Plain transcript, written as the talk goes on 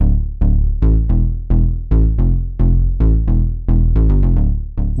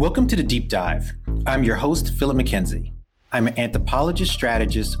Welcome to The Deep Dive. I'm your host, Philip McKenzie. I'm an anthropologist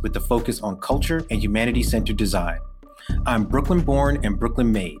strategist with a focus on culture and humanity-centered design. I'm Brooklyn-born and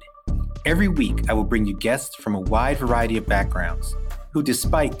Brooklyn-made. Every week, I will bring you guests from a wide variety of backgrounds who,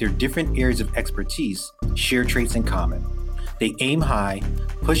 despite their different areas of expertise, share traits in common. They aim high,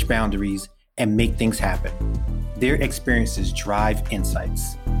 push boundaries, and make things happen. Their experiences drive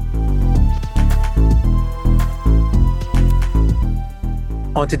insights.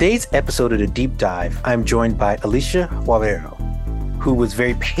 On today's episode of The Deep Dive, I'm joined by Alicia Juarrero, who was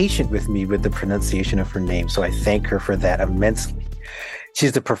very patient with me with the pronunciation of her name, so I thank her for that immensely.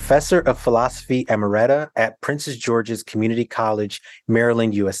 She's the professor of philosophy emerita at Princess George's Community College,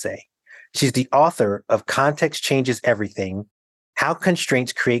 Maryland, USA. She's the author of Context Changes Everything, How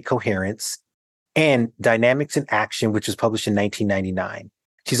Constraints Create Coherence, and Dynamics in Action, which was published in 1999.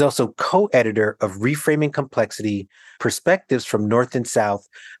 She's also co-editor of Reframing Complexity, Perspectives from North and South,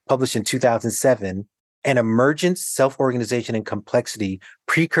 published in 2007, and Emergence, Self-Organization, and Complexity,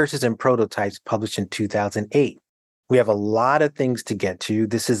 Precursors and Prototypes, published in 2008. We have a lot of things to get to.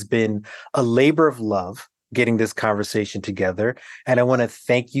 This has been a labor of love getting this conversation together, and I want to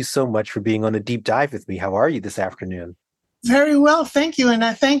thank you so much for being on a deep dive with me. How are you this afternoon? Very well, thank you. And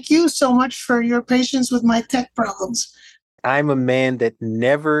I thank you so much for your patience with my tech problems. I'm a man that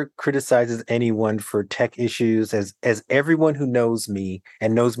never criticizes anyone for tech issues. As everyone who knows me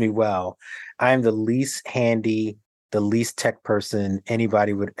and knows me well, I'm the least handy, the least tech person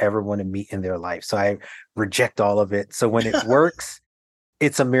anybody would ever want to meet in their life. So I reject all of it. So when it works,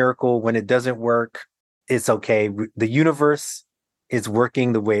 it's a miracle. When it doesn't work, it's okay. The universe is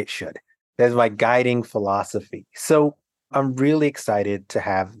working the way it should. That's my guiding philosophy. So I'm really excited to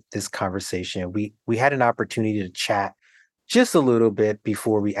have this conversation. We had an opportunity to chat just a little bit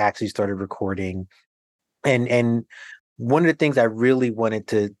before we actually started recording. And one of the things I really wanted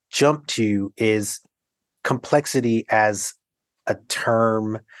to jump to is complexity as a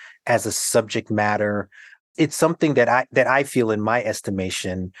term, as a subject matter. It's something that I feel, in my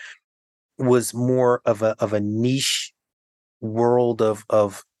estimation, was more of a niche world of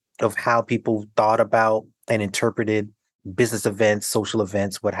how people thought about and interpreted business events, social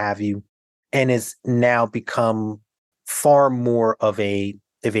events, what have you, and has now become far more of a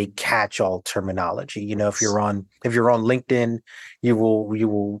catch-all terminology. You know, if you're on LinkedIn, you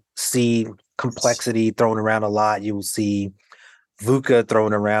will see complexity thrown around a lot. You will see VUCA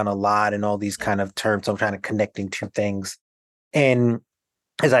thrown around a lot, and all these kind of terms. So I'm trying to connecting two things. And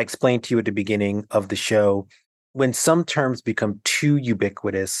as I explained to you at the beginning of the show, when some terms become too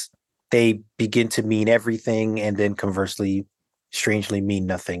ubiquitous, they begin to mean everything, and then conversely, strangely, mean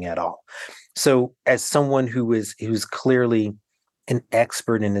nothing at all. So as someone who's clearly an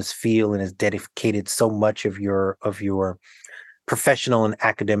expert in this field and has dedicated so much of your professional and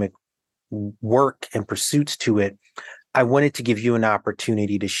academic work and pursuits to it, I wanted to give you an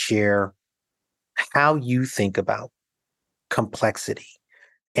opportunity to share how you think about complexity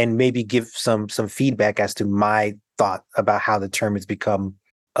and maybe give some feedback as to my thought about how the term has become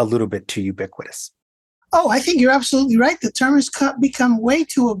a little bit too ubiquitous. Oh, I think you're absolutely right. The term has become way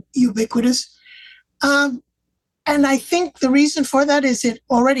too ubiquitous. And I think the reason for that is it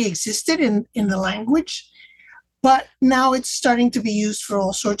already existed in the language, but now it's starting to be used for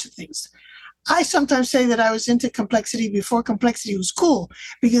all sorts of things. I sometimes say that I was into complexity before complexity was cool,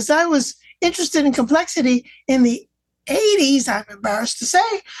 because I was interested in complexity in the 80s, I'm embarrassed to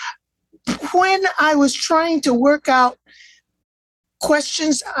say, when I was trying to work out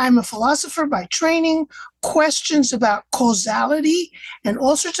questions. I'm a philosopher by training, questions about causality and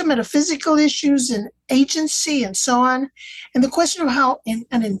all sorts of metaphysical issues and agency and so on. And the question of how an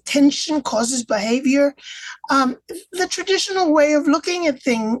intention causes behavior. The traditional way of looking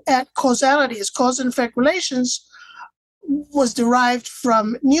at causality as cause and effect relations was derived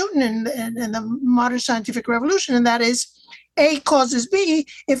from Newton and the modern scientific revolution. And that is A causes B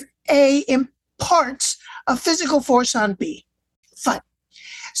if A imparts a physical force on B. Fine.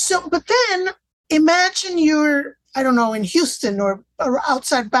 So, but then imagine you're, I don't know, in Houston or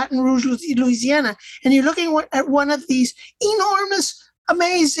outside Baton Rouge, Louisiana, and you're looking at one of these enormous,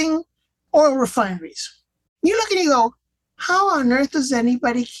 amazing oil refineries. You look and you go, how on earth does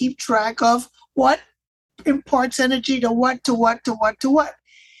anybody keep track of what imparts energy to what, to what, to what, to what?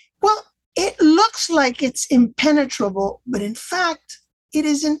 Well, it looks like it's impenetrable, but in fact, it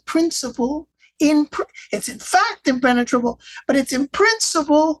is in principle it's in fact impenetrable, but it's in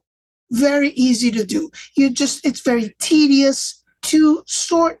principle very easy to do. It's very tedious to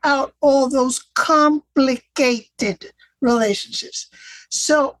sort out all those complicated relationships.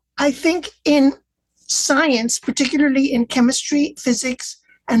 So I think in science, particularly in chemistry, physics,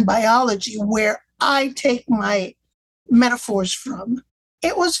 and biology, where I take my metaphors from,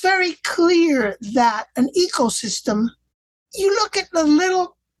 it was very clear that an ecosystem, you look at the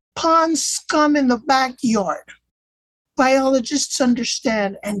little pond scum in the backyard. Biologists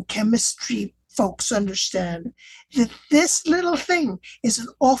understand and chemistry folks understand that this little thing is an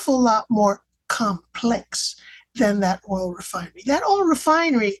awful lot more complex than that oil refinery. That oil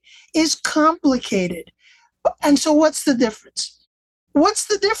refinery is complicated. And so what's the difference? What's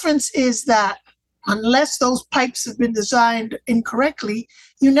the difference is that unless those pipes have been designed incorrectly,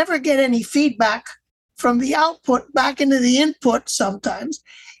 you never get any feedback from the output back into the input sometimes.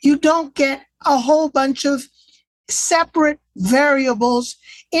 You don't get a whole bunch of separate variables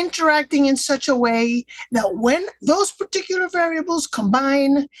interacting in such a way that when those particular variables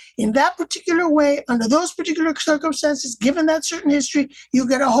combine in that particular way, under those particular circumstances, given that certain history, you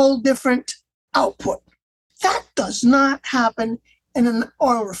get a whole different output. That does not happen in an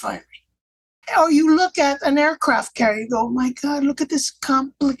oil refinery. Or you look at an aircraft carrier, you go, oh my God, look at this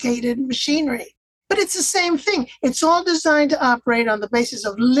complicated machinery. But it's the same thing. It's all designed to operate on the basis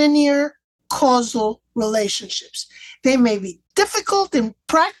of linear causal relationships. They may be difficult in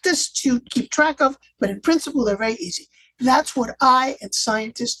practice to keep track of, but in principle, they're very easy. That's what I and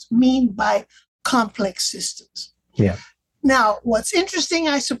scientists mean by complex systems. Yeah. Now, what's interesting,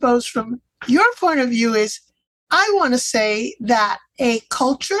 I suppose, from your point of view is I want to say that a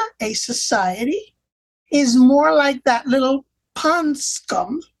culture, a society, is more like that little pond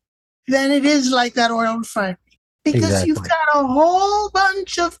scum than it is like that oil refinery. Because you've got a whole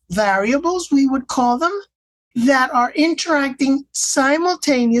bunch of variables, we would call them, that are interacting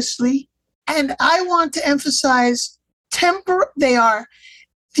simultaneously. And I want to emphasize they are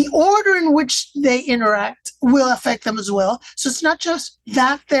the order in which they interact will affect them as well. So it's not just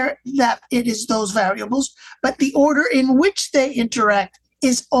that it is those variables, but the order in which they interact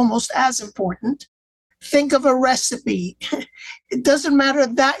is almost as important. Think of a recipe. It doesn't matter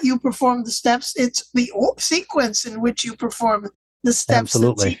that you perform the steps. It's the sequence in which you perform the steps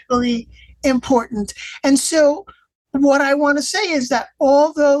that's equally important. And so what I want to say is that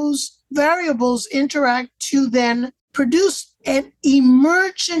all those variables interact to then produce an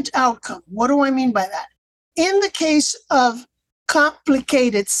emergent outcome. What do I mean by that? In the case of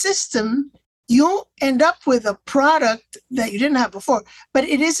complicated system, you'll end up with a product that you didn't have before, but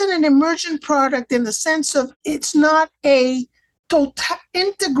it isn't an emergent product in the sense of it's not a total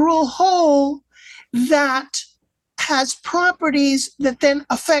integral whole that has properties that then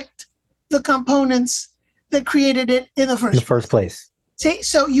affect the components that created it in the first place. See,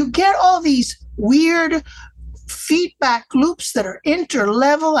 so you get all these weird feedback loops that are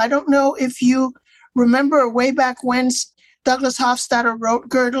interlevel. I don't know if you remember way back when Douglas Hofstadter wrote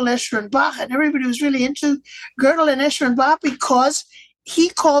Gödel, Escher, and Bach, and everybody was really into Gödel and Escher and Bach because he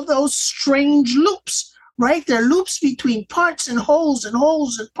called those strange loops, right? They're loops between parts and holes and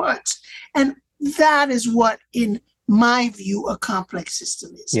holes and parts. And that is what, in my view, a complex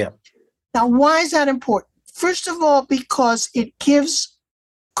system is. Yeah. Now, why is that important? First of all, because it gives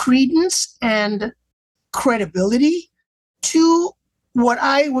credence and credibility to what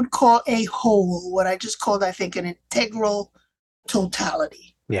I would call a whole, what I just called, I think, an integral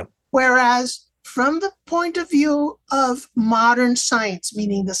totality. Yeah. Whereas from the point of view of modern science,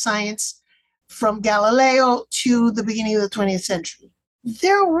 meaning the science from Galileo to the beginning of the 20th century,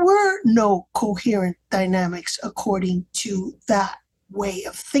 there were no coherent dynamics according to that way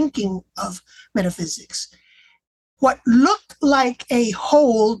of thinking of metaphysics. What looked like a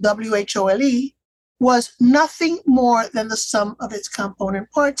whole, W-H-O-L-E, was nothing more than the sum of its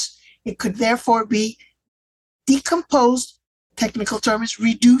component parts. It could therefore be decomposed, technical term is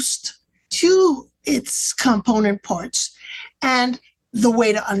reduced, to its component parts. And the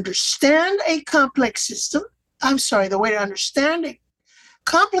way to understand a complex system, the way to understand a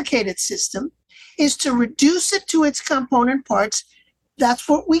complicated system is to reduce it to its component parts. That's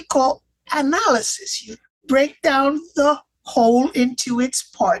what we call analysis. You break down the whole into its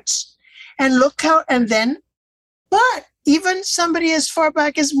parts. And look how, but even somebody as far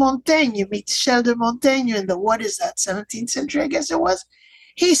back as Montaigne, Michel de Montaigne in the, 17th century, I guess it was,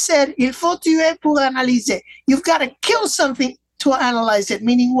 he said, il faut tuer pour analyser. You've got to kill something to analyze it,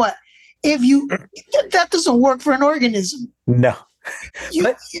 meaning what? That doesn't work for an organism. No,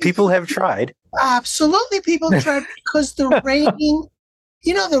 but people have tried. Absolutely, people tried because the reigning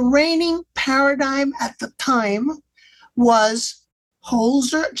paradigm at the time was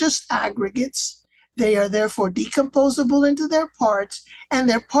wholes are just aggregates. They are therefore decomposable into their parts, and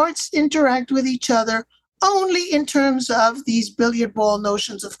their parts interact with each other only in terms of these billiard ball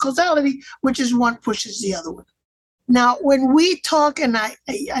notions of causality, which is one pushes the other one. Now, when we talk, and I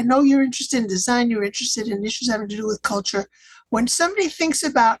know you're interested in design, you're interested in issues having to do with culture. When somebody thinks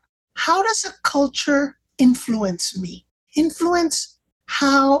about how does a culture influence me, influence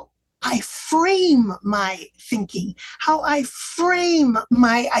how I frame my thinking, how I frame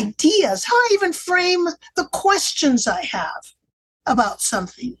my ideas, how I even frame the questions I have about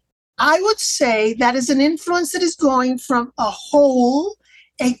something. I would say that is an influence that is going from a whole,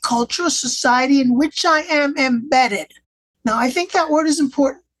 a culture, a society in which I am embedded. Now, I think that word is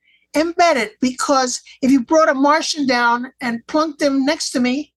important. Embedded, because if you brought a Martian down and plunked him next to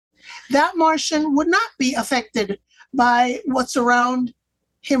me, that Martian would not be affected by what's around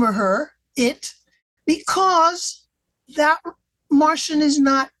him or her, it, because that Martian is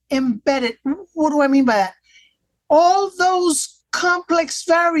not embedded. What do I mean by that? All those complex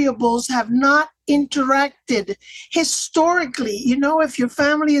variables have not interacted historically. You know, if your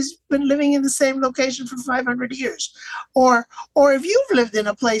family has been living in the same location for 500 years, or if you've lived in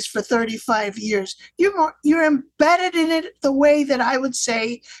a place for 35 years, you're embedded in it the way that I would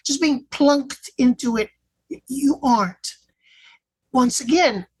say just being plunked into it, you aren't. Once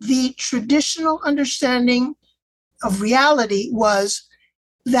again, the traditional understanding of reality was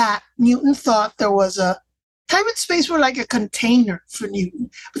that Newton thought there was a time and space were like a container for Newton,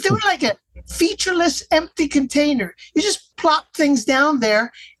 but they were like a featureless, empty container. You just plop things down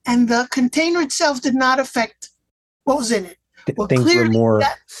there, and the container itself did not affect what was in it. Well, things were more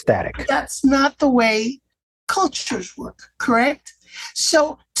static. That's not the way cultures work, correct?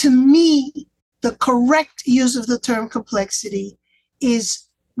 So to me, the correct use of the term complexity is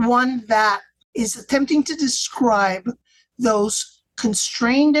one that is attempting to describe those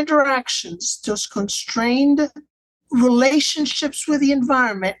constrained interactions, those constrained relationships with the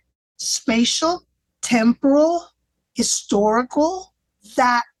environment, spatial, temporal, historical,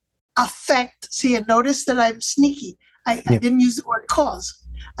 that affect. See, and notice that I'm sneaky. I didn't use the word cause.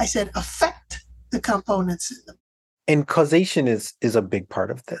 I said affect the components in them. And causation is a big part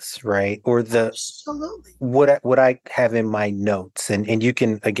of this, right? Or Absolutely. What I have in my notes, and you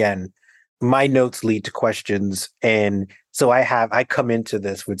can, again, my notes lead to questions, and so I come into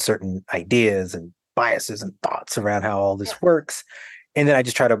this with certain ideas and biases and thoughts around how all this works, and then I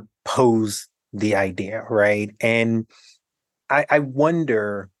just try to pose the idea, right? And I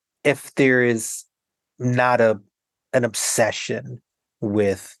wonder if there is not an obsession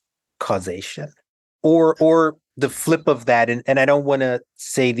with causation, or the flip of that, and I don't want to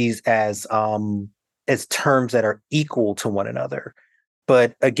say these as terms that are equal to one another.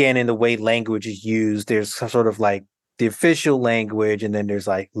 But again, in the way language is used, there's sort of like the official language, and then there's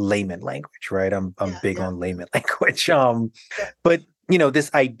like layman language, right? I'm big on layman language. But you know,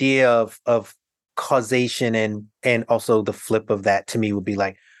 this idea of causation and also the flip of that to me would be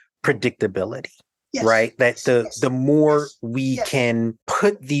like predictability. Yes. Right? That the more we can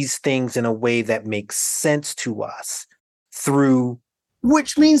put these things in a way that makes sense to us through.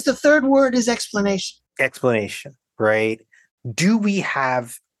 Which means the third word is explanation. Explanation, right? Do we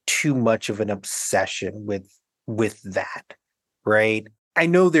have too much of an obsession with that, right? I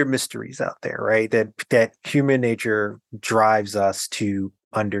know there are mysteries out there, right? That human nature drives us to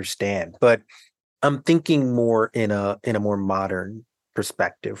understand, but I'm thinking more in a more modern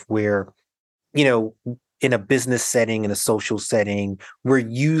perspective where, you know, in a business setting, in a social setting, we're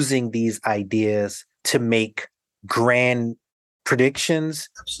using these ideas to make grand predictions.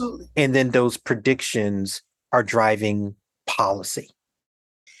 Absolutely. And then those predictions are driving policy.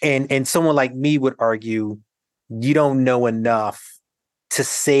 And someone like me would argue you don't know enough to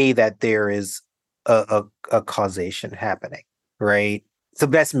say that there is a causation happening, right? So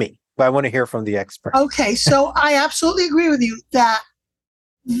that's me, but I want to hear from the expert. Okay, so I absolutely agree with you that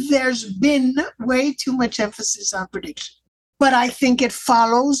there's been way too much emphasis on prediction, but I think it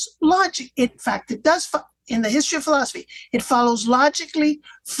follows logic. In fact, it does. In the history of philosophy, it follows logically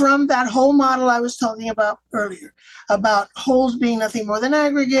from that whole model I was talking about earlier, about wholes being nothing more than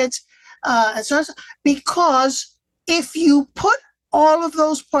aggregates, and so on. Because if you put all of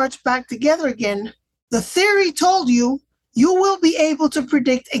those parts back together again, the theory told you you will be able to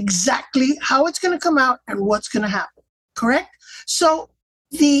predict exactly how it's going to come out and what's going to happen, correct? So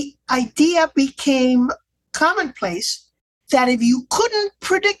the idea became commonplace that if you couldn't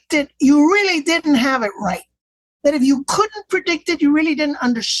predict it, you really didn't have it right. That if you couldn't predict it, you really didn't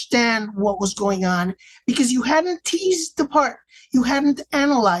understand what was going on because you hadn't teased apart, you hadn't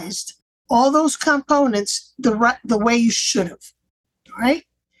analyzed all those components the way you should have, right?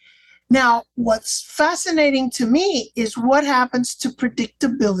 Now, what's fascinating to me is what happens to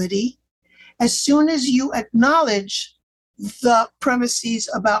predictability as soon as you acknowledge the premises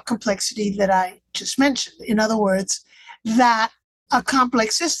about complexity that I just mentioned. In other words, that a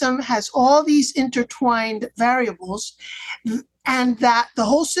complex system has all these intertwined variables, and that the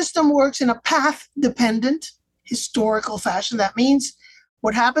whole system works in a path dependent historical fashion. That means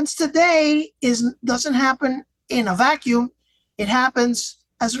what happens today doesn't happen in a vacuum. It happens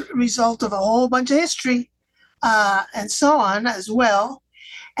as a result of a whole bunch of history, and so on as well.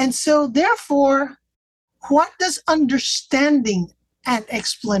 And so, therefore, what does understanding and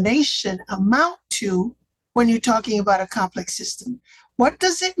explanation amount to when you're talking about a complex system? What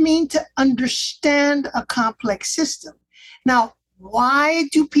does it mean to understand a complex system? Now, why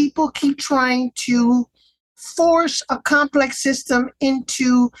do people keep trying to force a complex system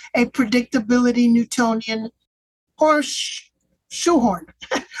into a predictability Newtonian, or shoehorn,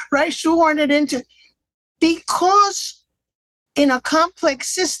 right? Shoehorn it into, because in a complex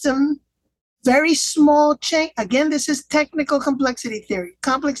system, very small change. Again, this is technical complexity theory,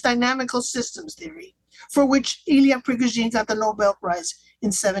 complex dynamical systems theory, for which Ilya Prigogine got the Nobel Prize in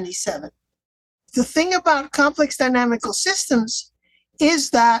 1977. The thing about complex dynamical systems is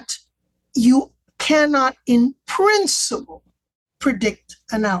that you cannot, in principle, predict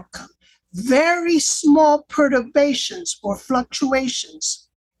an outcome. Very small perturbations or fluctuations,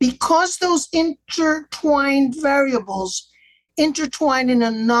 because those intertwined variables intertwine in a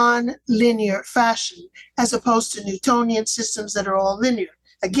non-linear fashion, as opposed to Newtonian systems that are all linear.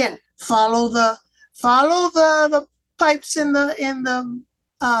 Again, follow the pipes in the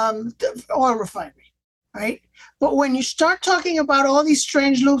oil refinery, right? But when you start talking about all these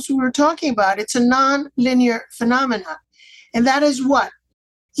strange loops we were talking about, it's a non-linear phenomenon, and that is what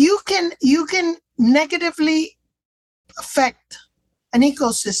you can negatively affect an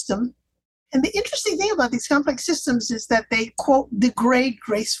ecosystem. And the interesting thing about these complex systems is that they, quote, degrade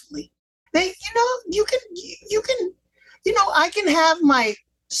gracefully. I can have my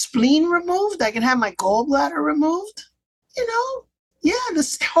spleen removed. I can have my gallbladder removed.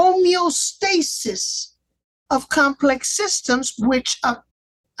 This homeostasis of complex systems, which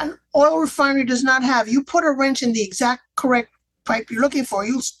an oil refinery does not have. You put a wrench in the exact correct pipe you're looking for,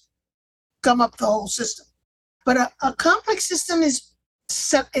 you'll gum up the whole system. But a complex system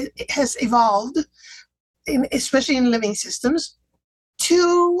has evolved, especially in living systems,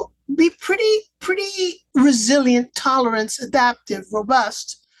 to be pretty resilient, tolerant, adaptive,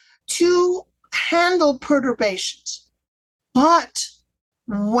 robust, to handle perturbations. But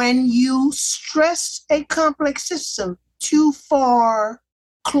when you stress a complex system too far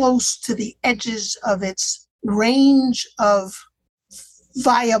close to the edges of its range of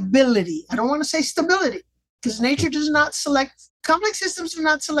viability, I don't want to say stability, because nature does not select. Complex systems do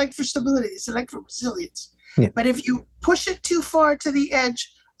not select for stability, they select for resilience. Yeah. But if you push it too far to the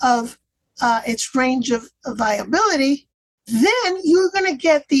edge of its range of viability, then you're going to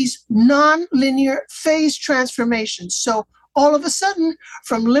get these non-linear phase transformations. So all of a sudden,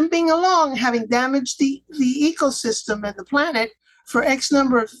 from limping along, having damaged the ecosystem and the planet for X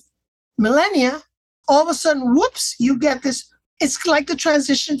number of millennia, all of a sudden, whoops, you get this. It's like the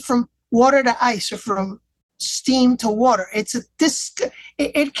transition from water to ice, or from steam to water.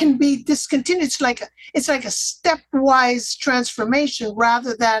 It can be discontinued. It's like a stepwise transformation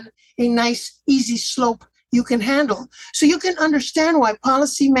rather than a nice, easy slope you can handle. So you can understand why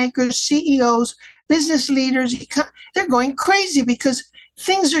policymakers, CEOs, business leaders, they're going crazy, because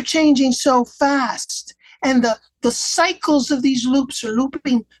things are changing so fast, and the cycles of these loops are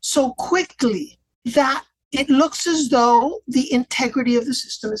looping so quickly that it looks as though the integrity of the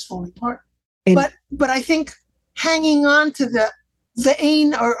system is falling apart. But I think hanging on to the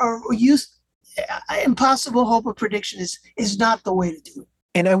vain or impossible hope of prediction is not the way to do it.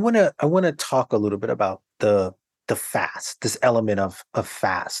 And I want to talk a little bit about the fast, this element of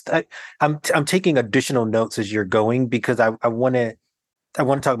fast. I'm taking additional notes as you're going, because I want to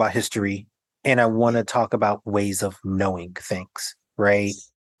talk about history, and I want to talk about ways of knowing things, right?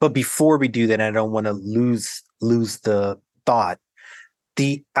 But before we do that, I don't want to lose the thought.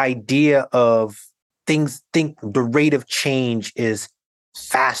 The idea of think the rate of change is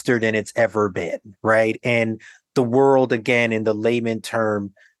faster than it's ever been, right? And the world, again, in the layman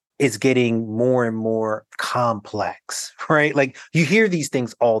term, is getting more and more complex, right? Like, you hear these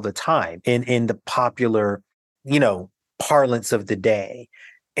things all the time in the popular, parlance of the day.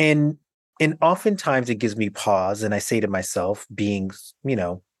 And oftentimes it gives me pause, and I say to myself, being,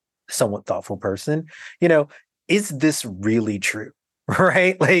 somewhat thoughtful person, is this really true?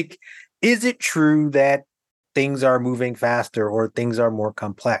 Right? Like, is it true that things are moving faster or things are more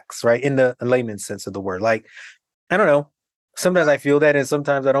complex, right? In the layman's sense of the word. Like, I don't know. Sometimes I feel that, and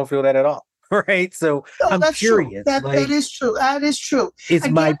sometimes I don't feel that at all. right? So Oh, I'm that's true. curious, That like, is true. That is true. is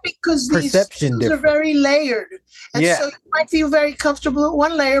Again, my because these perception systems are different? very layered, and so Yeah. you might feel very comfortable at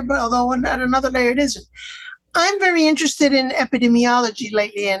one layer, but although at another layer it isn't. I'm very interested in epidemiology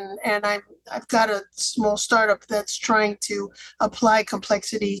lately, and I've got a small startup that's trying to apply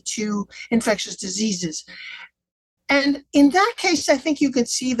complexity to infectious diseases. And in that case, I think you can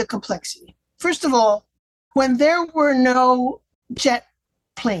see the complexity. First of all, when there were no jet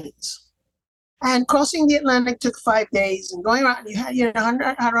planes, and crossing the Atlantic took 5 days, and going around, you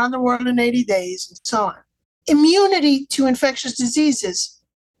had around the world in 80 days, and so on. Immunity to infectious diseases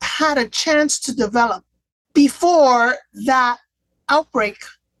had a chance to develop before that outbreak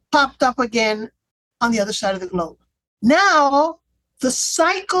popped up again on the other side of the globe. Now, the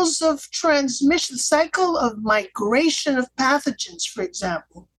cycles of transmission, the cycle of migration of pathogens, for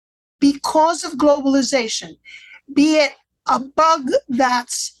example, because of globalization, be it a bug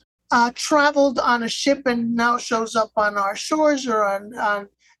that's traveled on a ship and now shows up on our shores or on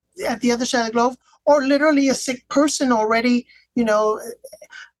at the other side of the globe, or literally a sick person already, you know,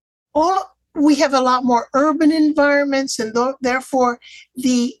 all we have a lot more urban environments, and therefore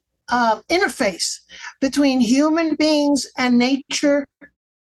the interface between human beings and nature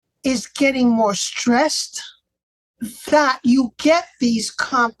is getting more stressed, that you get these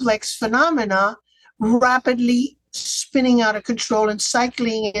complex phenomena rapidly spinning out of control and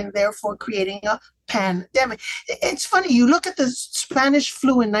cycling, and therefore creating a pandemic. It's funny, you look at the Spanish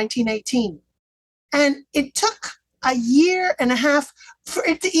flu in 1918, and it took a year and a half for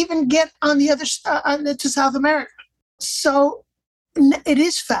it to even get on the other to South America. So it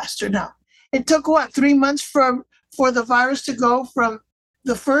is faster now. It took what, 3 months for the virus to go from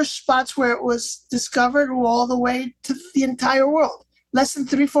the first spots where it was discovered all the way to the entire world. Less than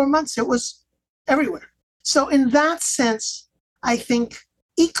 3-4 months, it was everywhere. So in that sense, I think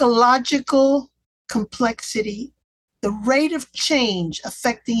ecological complexity, the rate of change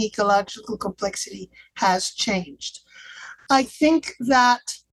affecting ecological complexity has changed. I think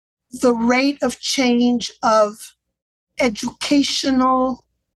that the rate of change of educational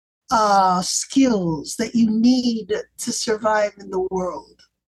skills that you need to survive in the world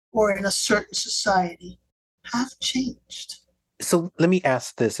or in a certain society have changed. So let me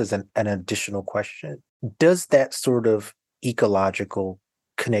ask this as an additional question. Does that sort of ecological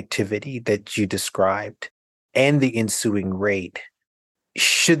connectivity that you described and the ensuing rate,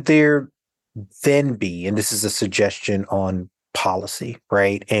 should there then be, and this is a suggestion on policy,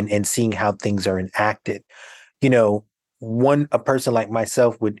 right? And seeing how things are enacted, you know, a person like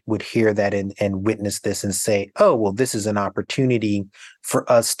myself would hear that and witness this and say, oh, well, this is an opportunity for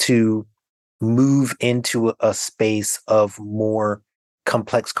us to move into a space of more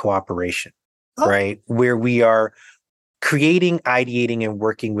complex cooperation, Oh, right? Where we are creating, ideating, and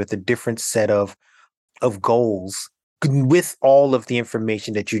working with a different set of goals with all of the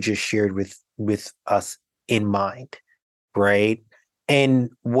information that you just shared with us in mind, right? And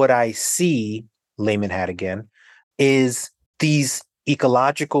what I see, layman hat again, is these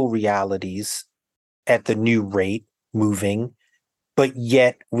ecological realities at the new rate moving, but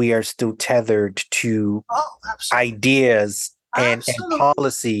yet we are still tethered to oh, absolutely. ideas and Absolutely.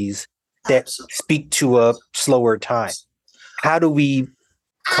 policies that Absolutely. speak to a slower time. How do we Add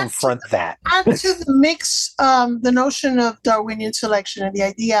to, confront that? add to the mix the notion of Darwinian selection and the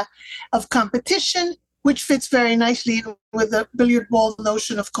idea of competition, which fits very nicely with the billiard ball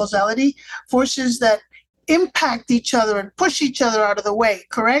notion of causality, forces that impact each other and push each other out of the way,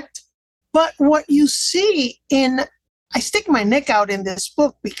 correct? But what you see I stick my neck out in this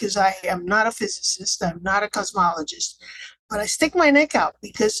book because I am not a physicist, I'm not a cosmologist, but I stick my neck out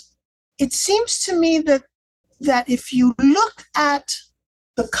because it seems to me that if you look at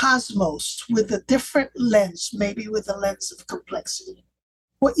the cosmos with a different lens, maybe with a lens of complexity,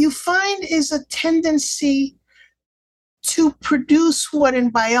 what you find is a tendency to produce what in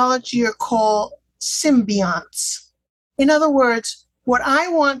biology are called symbionts. In other words, what I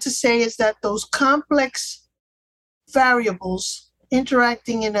want to say is that those complex variables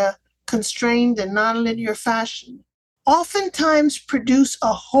interacting in a constrained and nonlinear fashion oftentimes produce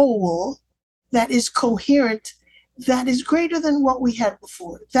a whole that is coherent, that is greater than what we had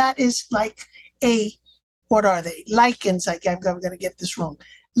before. That is like what are they? Lichens. I'm going to get this wrong.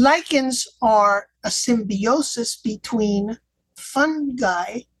 Lichens are a symbiosis between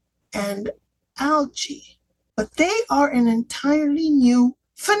fungi and algae, but they are an entirely new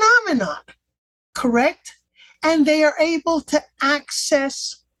phenomenon, correct? And they are able to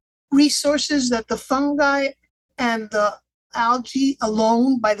access resources that the fungi and the algae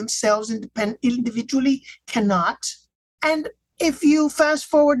alone by themselves individually cannot. And if you fast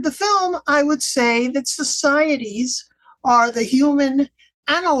forward the film, I would say that societies are the human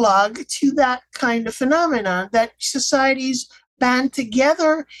analog to that kind of phenomenon, that societies band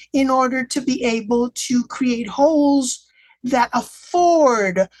together in order to be able to create wholes that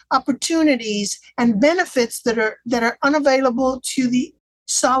afford opportunities and benefits that are unavailable to the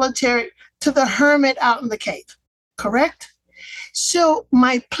solitary, to the hermit out in the cave. Correct? So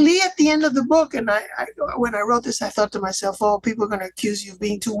my plea at the end of the book, and I when I wrote this, I thought to myself, "Oh, people are going to accuse you of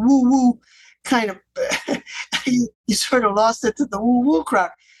being too woo-woo," kind of. you sort of lost it to the woo-woo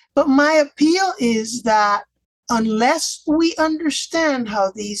crowd. But my appeal is that unless we understand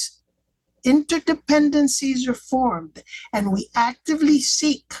how these interdependencies are formed, and we actively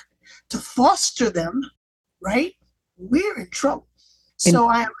seek to foster them, right, we're in trouble. And So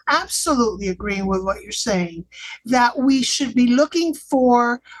I am absolutely agreeing with what you're saying, that we should be looking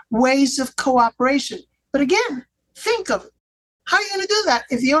for ways of cooperation. But again, think of it. How are you going to do that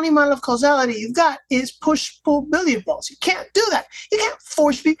if the only model of causality you've got is push-pull billiard balls? You can't do that. You can't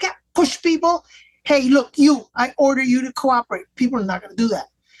force people, you can't push people. Hey, look, I order you to cooperate. People are not going to do that.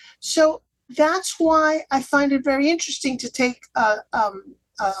 So that's why I find it very interesting to take a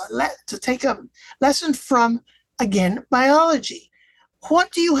lesson from, again, biology.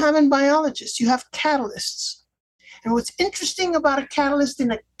 What do you have in biologists? You have catalysts. And what's interesting about a catalyst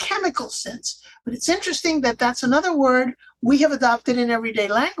in a chemical sense, but it's interesting that that's another word we have adopted in everyday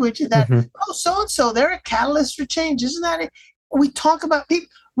language, that, mhm. oh, so-and-so, they're a catalyst for change. Isn't that it? We talk about people.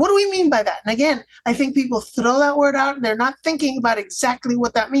 What do we mean by that? And again, I think people throw that word out and they're not thinking about exactly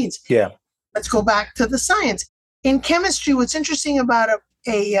what that means. Yeah. Let's go back to the science. In chemistry, what's interesting about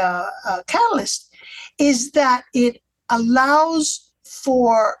a catalyst is that it allows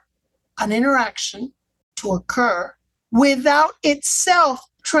for an interaction to occur without itself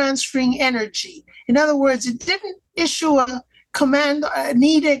transferring energy. In other words, it didn't issue a command, an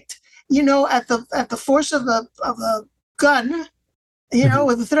edict, at the force of a gun, Mhm.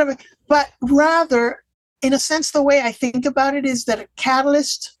 with the threat of it, but rather, in a sense, the way I think about it is that a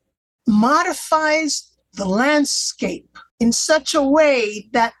catalyst modifies the landscape in such a way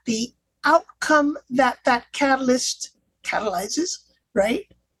that the outcome that catalyst catalyzes, right,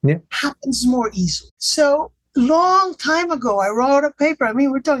 Yeah. happens more easily. So long time ago, I wrote a paper,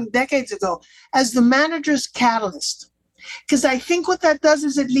 we're talking decades ago, as the manager's catalyst. Because I think what that does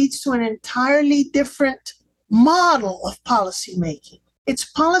is it leads to an entirely different model of policymaking. Its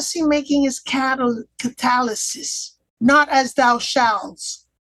policymaking is catalysis, not as thou shalls,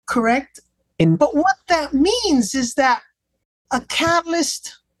 correct? And But what that means is that a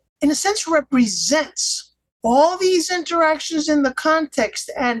catalyst, in a sense, represents all these interactions in the context,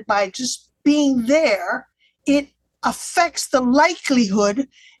 and by just being there, it affects the likelihood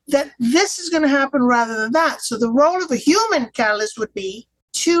that this is going to happen rather than that. So the role of a human catalyst would be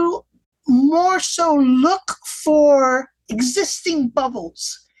to more so look for existing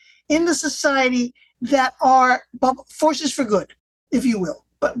bubbles in the society that are forces for good, if you will,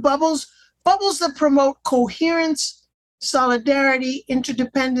 but bubbles that promote coherence, solidarity,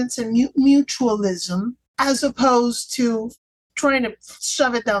 interdependence, and mutualism, as opposed to trying to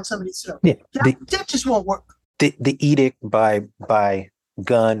shove it down somebody's throat. yeah, That just won't work. the edict by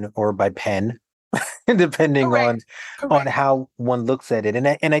gun or by pen, depending Correct. on how one looks at it,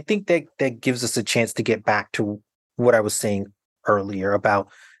 and I think that gives us a chance to get back to what I was saying earlier about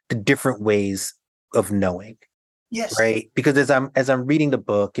the different ways of knowing, Yes. right? Because as I'm reading the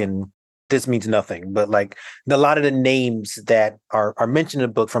book, and this means nothing, but like a lot of the names that are mentioned in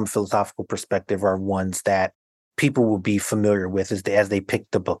the book from a philosophical perspective are ones that people will be familiar with as they pick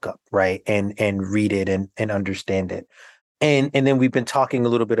the book up, right? And read it and understand it. And then we've been talking a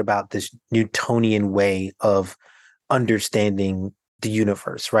little bit about this Newtonian way of understanding the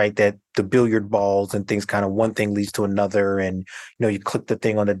universe, right? That the billiard balls and things, kind of one thing leads to another, and you click the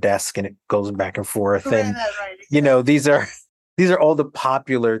thing on the desk and it goes back and forth. And Right, exactly. these are all the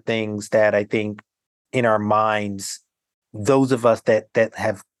popular things that I think in our minds, those of us that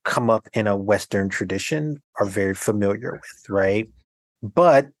have come up in a Western tradition are very familiar with, right?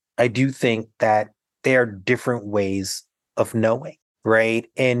 But I do think that there are different ways of knowing, right?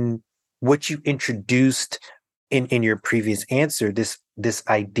 And what you introduced in your previous answer, this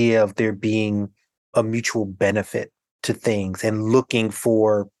idea of there being a mutual benefit to things and looking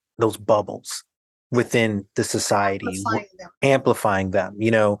for those bubbles within the society, amplifying them.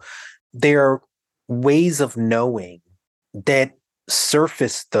 There are ways of knowing that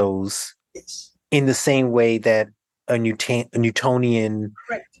surface those in the same way that a Newtonian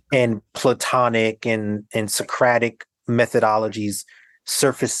and Platonic and Socratic methodologies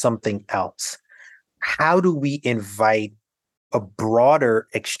surface something else. How do we invite a broader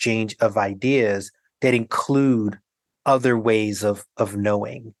exchange of ideas that include other ways of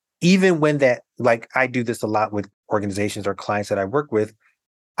knowing. Even when that, like I do this a lot with organizations or clients that I work with,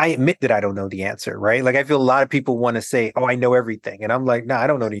 I admit that I don't know the answer, right? Like I feel a lot of people want to say, "Oh, I know everything." And I'm like, "No, I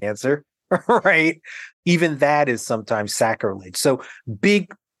don't know the answer." Right? Even that is sometimes sacrilege. So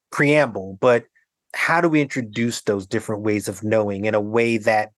big preamble, but how do we introduce those different ways of knowing in a way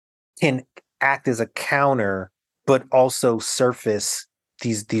that can act as a counter but also surface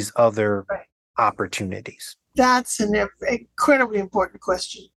these other Right. opportunities? That's an incredibly important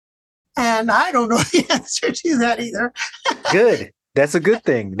question. And I don't know the answer to that either. Good. That's a good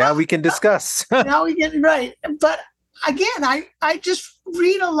thing. Now we can discuss. Now we get it right. But again, I just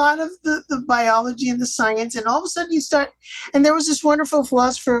read a lot of the biology and the science, and all of a sudden you start. And there was this wonderful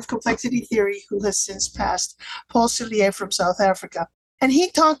philosopher of complexity theory who has since passed, Paul Cillier from South Africa. And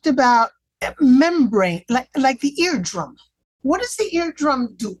he talked about membrane, like the eardrum. What does the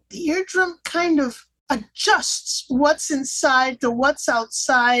eardrum do? The eardrum kind of adjusts what's inside to what's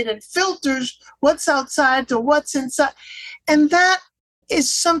outside and filters what's outside to what's inside. And that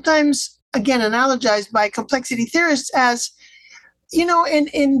is sometimes, again, analogized by complexity theorists as,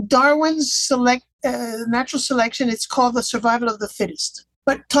 in Darwin's natural selection, it's called the survival of the fittest.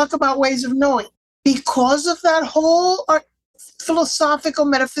 But talk about ways of knowing. Because of that whole philosophical,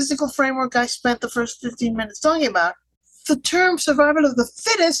 metaphysical framework I spent the first 15 minutes talking about, the term survival of the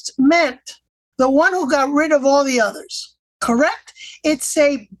fittest meant the one who got rid of all the others. Correct? It's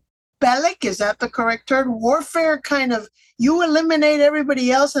a bellic, is that the correct term? Warfare kind of, you eliminate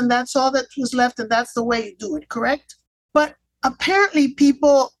everybody else and that's all that was left and that's the way you do it, correct? But apparently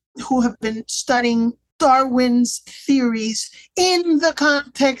people who have been studying Darwin's theories in the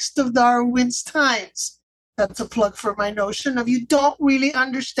context of Darwin's times, that's a plug for my notion of you don't really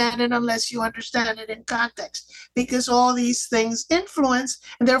understand it unless you understand it in context, because all these things influence,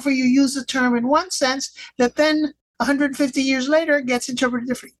 and therefore you use the term in one sense that then 150 years later gets interpreted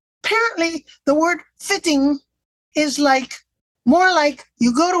differently. Apparently, the word fitting is more like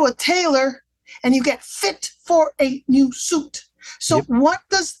you go to a tailor and you get fit for a new suit. So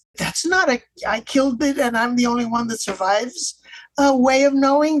that's not I killed it and I'm the only one that survives a way of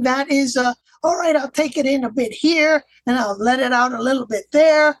knowing. That is all right, I'll take it in a bit here and I'll let it out a little bit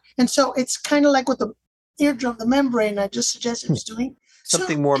there. And so it's kind of like what the eardrum, the membrane I just suggested was doing.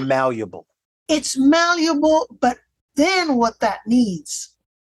 Something more malleable. It's malleable, but then what that needs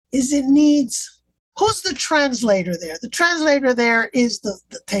is who's the translator there? The translator there is the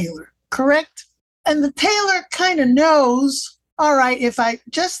tailor, correct? And the tailor kind of knows, all right, if I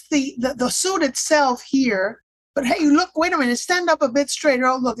just the suit itself here, but hey, look, wait a minute, stand up a bit straighter.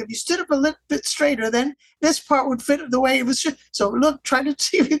 Oh, look, if you stood up a little bit straighter, then this part would fit the way it was. So look, try to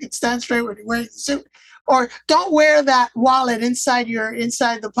see if you can stand straight when you're wearing the suit. Or don't wear that wallet inside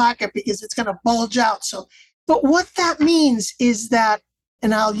the pocket because it's going to bulge out. So, but what that means is that,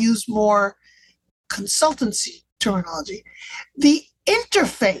 and I'll use more consultancy terminology, the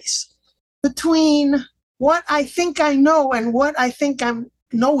interface between what I think I know and what I think I'm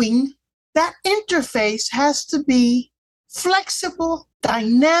knowing, that interface has to be flexible,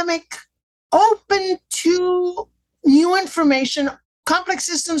 dynamic, open to new information. Complex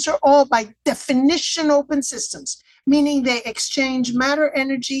systems are all by definition open systems, meaning they exchange matter,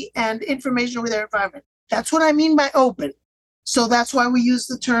 energy, and information with their environment. That's what I mean by open. So that's why we use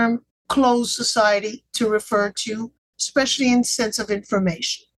the term closed society to refer to, especially in sense of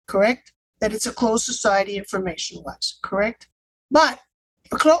information, correct? That it's a closed society information-wise, correct? But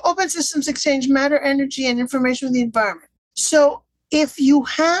open systems exchange matter, energy, and information with the environment. So if you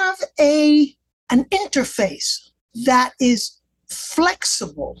have an interface that is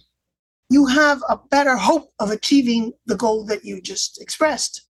flexible, you have a better hope of achieving the goal that you just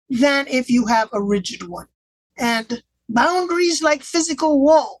expressed than if you have a rigid one. And boundaries like physical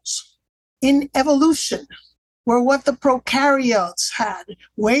walls in evolution were what the prokaryotes had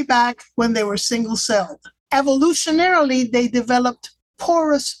way back when they were single-celled. Evolutionarily, they developed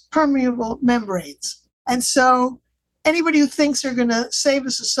porous, permeable membranes. And so anybody who thinks they're going to save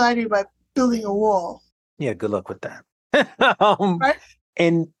a society by building a wall. Yeah, good luck with that. Right?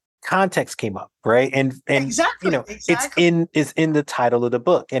 And context came up, right? And exactly, it's in the title of the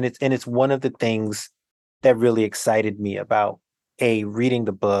book. And it's one of the things that really excited me about reading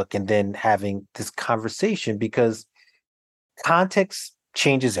the book and then having this conversation, because context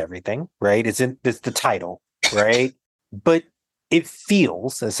changes everything, right? It's the title, right? But it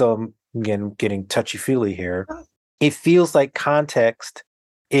feels, and so I'm again getting touchy-feely here, it feels like context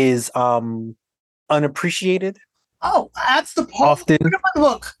is unappreciated. Oh, that's the whole point of the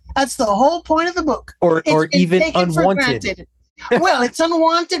book. That's the whole point of the book. Or even unwanted. Well, it's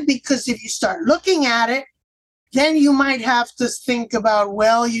unwanted because if you start looking at it, then you might have to think about,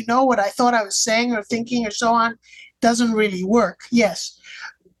 well, what I thought I was saying or thinking or so on doesn't really work. Yes.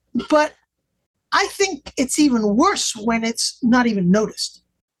 But I think it's even worse when it's not even noticed.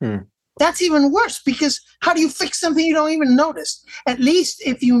 That's even worse, because how do you fix something you don't even notice? At least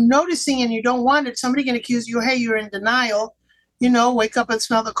if you're noticing and you don't want it, somebody can accuse you, hey, you're in denial. Wake up and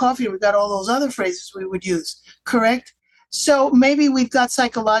smell the coffee. We got all those other phrases we would use, correct? So maybe we've got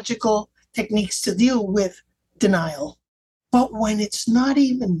psychological techniques to deal with denial. But when it's not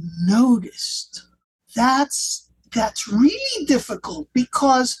even noticed, that's really difficult,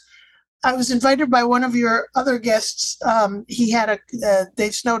 because I was invited by one of your other guests.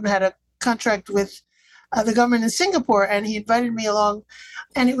 Dave Snowden had a contract with the government in Singapore, and he invited me along.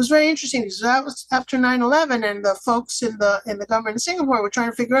 And it was very interesting because that was after 9/11, and the folks in the government in Singapore were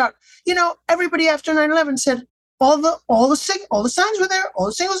trying to figure out, everybody after 9/11 said all the signs were there, all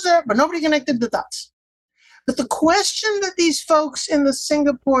the signals were there, but nobody connected the dots. But the question that these folks in the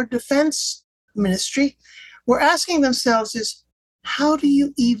Singapore Defense Ministry were asking themselves is, how do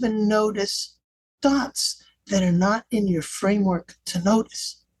you even notice dots that are not in your framework to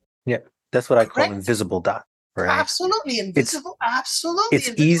notice? Yeah, that's what I call Correct? invisible dot. Right. Absolutely invisible. Absolutely. It's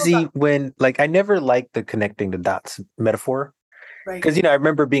easy when, I never liked the connecting the dots metaphor. Right. Because, I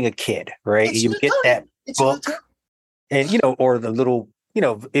remember being a kid, right? You get that book and, or the little,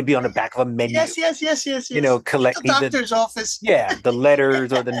 it'd be on the back of a menu. Yes. Collect the doctor's office. Yeah, the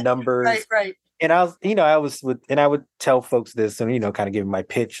letters or the numbers. Right. And I would tell folks this and, kind of give my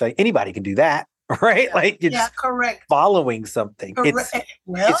pitch, like anybody can do that, right? Yeah, correct. Following something. Correct.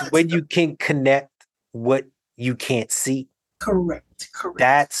 It's when you can connect what you can't see. Correct.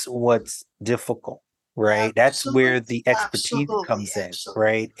 That's what's difficult, right? That's where the expertise comes in,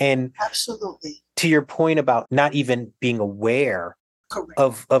 right? And absolutely, to your point about not even being aware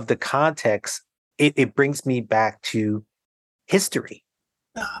of the context, it brings me back to history.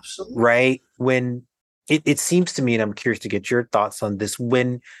 Absolutely. Right? When it seems to me, and I'm curious to get your thoughts on this,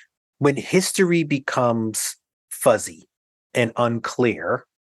 when history becomes fuzzy and unclear,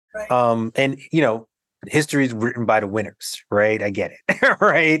 and history is written by the winners, right? I get it,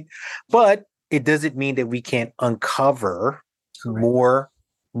 right? But it doesn't mean that we can't uncover more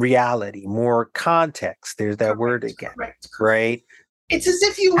reality, more context. There's that word again, right? It's as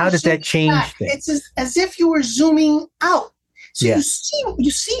if you were. How does that change things? It's as if you were zooming out. So yes. you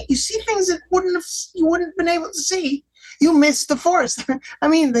see things that you wouldn't have been able to see. You missed the forest. I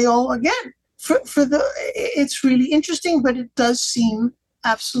mean, they all, again, it's really interesting, but it does seem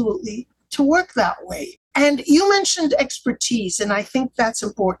absolutely to work that way. And you mentioned expertise, and I think that's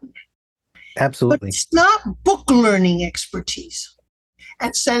important. Absolutely. But it's not book learning expertise.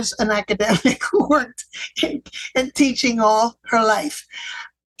 And says an academic who worked in teaching all her life.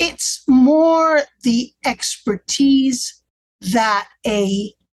 It's more the expertise that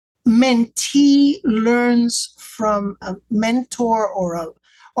a mentee learns from a mentor or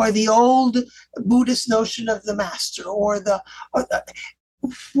the old Buddhist notion of the master or the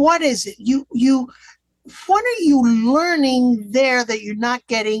what is it? What are you learning there that you're not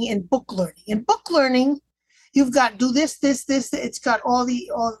getting in book learning? In book learning, you've got do this. It's got all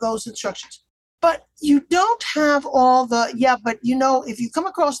those instructions. But you don't have all the, but if you come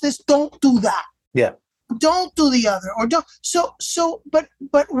across this, don't do that. Yeah. Don't do the other, or don't.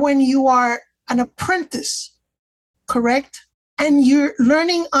 But when you are an apprentice, correct? And you're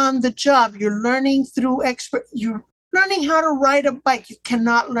learning on the job, you're learning through you're learning how to ride a bike. You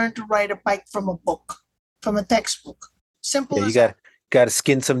cannot learn to ride a bike from a book, from a textbook. Simple as that. Got to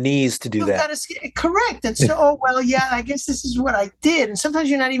skin some knees to do that. Correct. And so, I guess this is what I did. And sometimes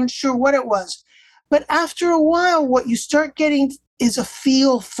you're not even sure what it was. But after a while, what you start getting is a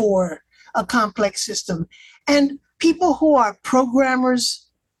feel for a complex system. And people who are programmers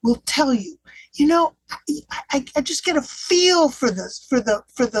will tell you, I just get a feel for this, for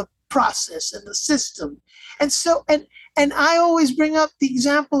the process and the system. And so, and I always bring up the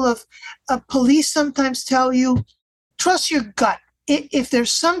example of police sometimes tell you, trust your gut. If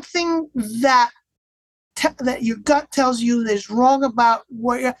there's something that your gut tells you there's wrong about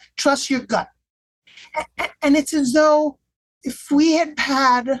trust your gut. And it's as though if we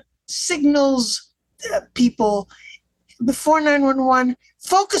had signals people before 911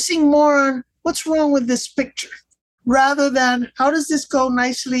 focusing more on what's wrong with this picture rather than how does this go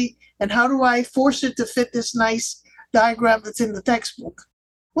nicely and how do I force it to fit this nice diagram that's in the textbook.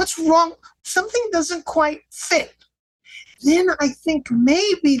 What's wrong? Something doesn't quite fit. Then I think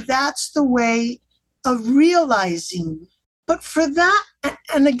maybe that's the way of realizing. But for that,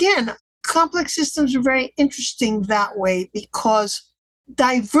 and again, complex systems are very interesting that way because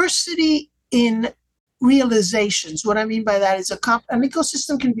diversity in realizations, what I mean by that is an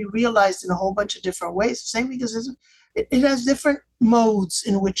ecosystem can be realized in a whole bunch of different ways. The same ecosystem, it has different modes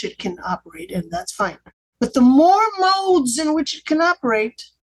in which it can operate, and that's fine. But the more modes in which it can operate,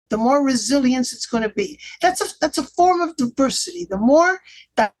 the more resilience it's going to be. That's a form of diversity. The more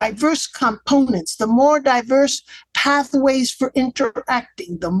diverse components, the more diverse pathways for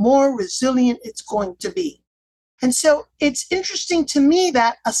interacting, the more resilient it's going to be. And so it's interesting to me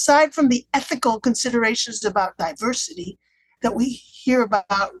that aside from the ethical considerations about diversity that we hear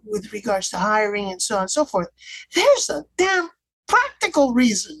about with regards to hiring and so on and so forth, there's a damn practical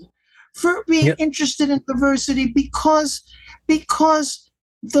reason for being interested in diversity because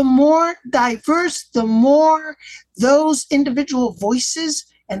the more diverse, the more those individual voices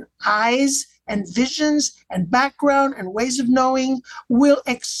and eyes and visions and background and ways of knowing will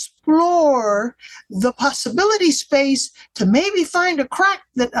explore the possibility space to maybe find a crack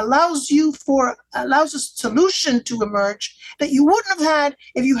that allows a solution to emerge that you wouldn't have had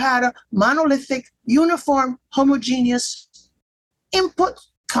if you had a monolithic, uniform, homogeneous input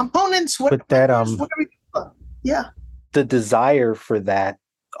components. Whatever the desire for that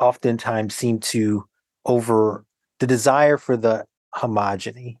oftentimes seem to over the desire for the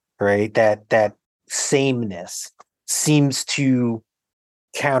homogeny, right? That sameness seems to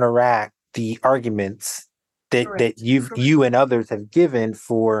counteract the arguments that you and others have given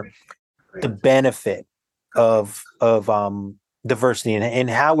for the benefit of diversity and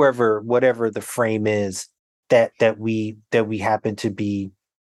however whatever the frame is that we happen to be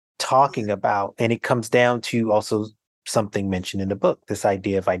talking about. And it comes down to also something mentioned in the book, this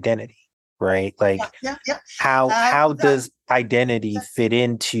idea of identity, right? Like how does identity fit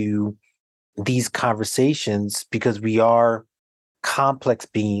into these conversations? Because we are complex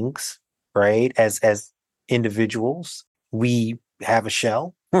beings, right? As individuals, we have a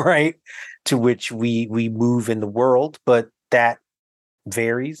shell, right? To which we move in the world, but that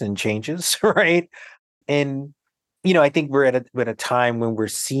varies and changes, right? And I think we're at a time when we're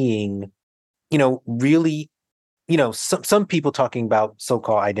seeing, really, some people talking about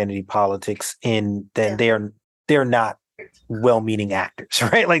so-called identity politics in that they're not well-meaning actors,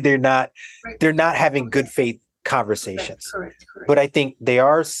 right? Like they're not having good faith conversations. Correct. But I think there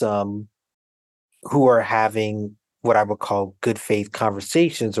are some who are having what I would call good faith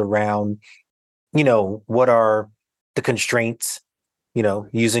conversations around, what are the constraints,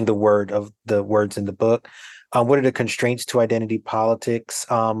 using the words in the book. What are the constraints to identity politics?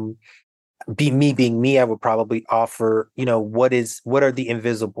 Being me, I would probably offer, what are the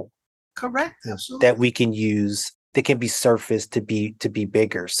invisible that we can use that can be surfaced to be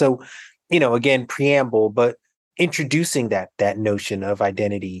bigger. So, again, preamble, but introducing that notion of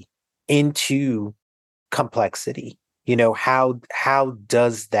identity into complexity. How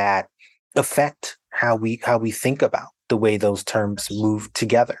does that affect how we think about the way those terms move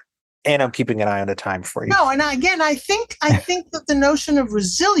together? And I'm keeping an eye on the time for you. No, and again, I think that the notion of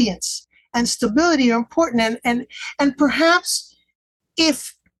resilience and stability are important. And perhaps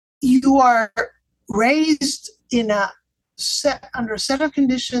if you are raised under a set of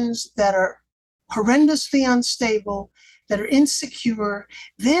conditions that are horrendously unstable, that are insecure,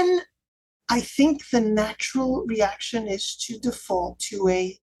 then I think the natural reaction is to default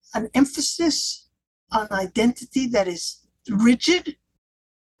to an emphasis on identity that is rigid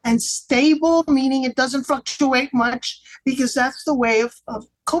and stable, meaning it doesn't fluctuate much, because that's the way of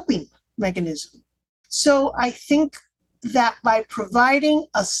coping mechanism. So I think that by providing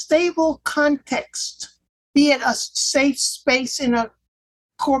a stable context, be it a safe space in a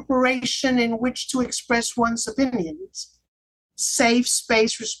corporation in which to express one's opinions, safe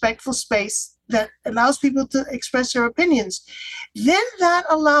space, respectful space that allows people to express their opinions, then that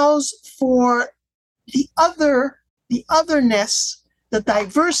allows for the otherness, the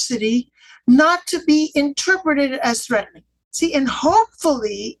diversity, not to be interpreted as threatening. See, and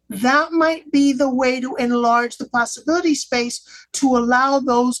hopefully that might be the way to enlarge the possibility space to allow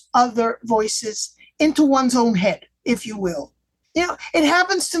those other voices into one's own head, if you will. It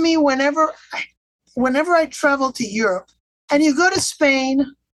happens to me whenever I travel to Europe, and you go to Spain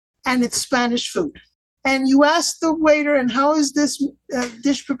and it's Spanish food, and you ask the waiter, and how is this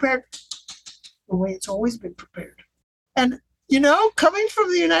dish prepared? The way it's always been prepared. And coming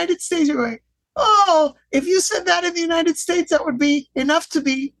from the United States, you're like, oh, if you said that in the United States, that would be enough to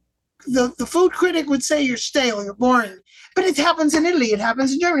be, the food critic would say you're stale, you're boring. But it happens in Italy, it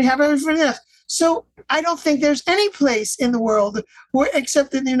happens in Germany, it happens in France. So I don't think there's any place in the world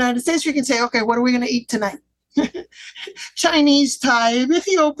except in the United States, where you can say, okay, what are we going to eat tonight? Chinese, Thai,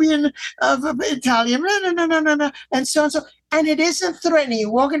 Ethiopian, Italian, no, no, no, no, no, and so and so. And it isn't threatening.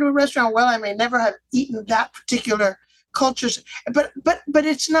 You walk into a restaurant. Well, I may never have eaten that particular culture's, but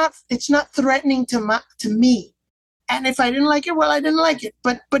it's not threatening to me. And if I didn't like it, well, I didn't like it.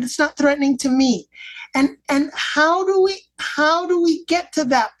 But it's not threatening to me. And how do we get to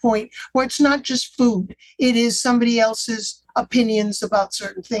that point where it's not just food? It is somebody else's opinions about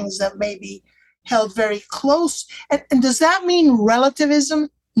certain things that may be held very close. And does that mean relativism?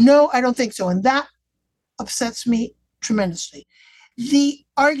 No, I don't think so. And that upsets me tremendously. The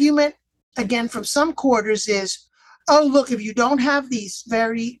argument, again, from some quarters is, oh, look, if you don't have these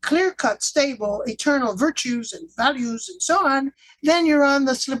very clear-cut, stable, eternal virtues and values and so on, then you're on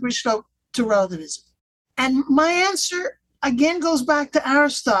the slippery slope to relativism. And my answer, again, goes back to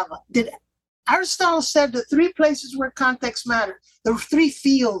Aristotle. Aristotle said the three places where context matters, the three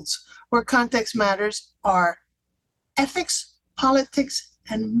fields where context matters are ethics, politics,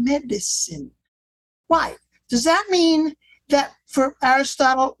 and medicine. Why? Does that mean that for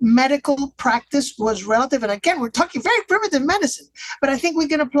Aristotle, medical practice was relative? And again, we're talking very primitive medicine, but I think we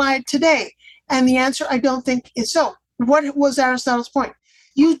can apply it today. And the answer, I don't think, is so. What was Aristotle's point?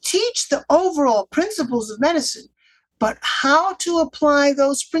 You teach the overall principles of medicine, but how to apply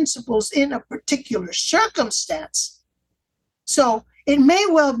those principles in a particular circumstance. So it may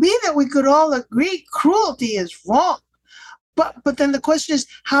well be that we could all agree cruelty is wrong. But then the question is,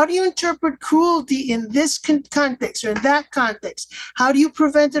 how do you interpret cruelty in this context or in that context? How do you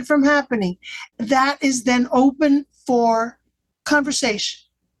prevent it from happening? That is then open for conversation.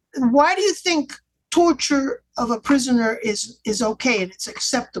 Why do you think torture of a prisoner is okay and it's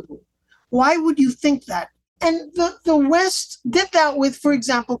acceptable? Why would you think that? And the West did that with, for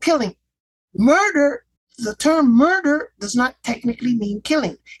example, killing. Murder. The term murder does not technically mean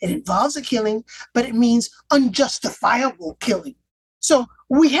killing. It involves a killing, but it means unjustifiable killing. So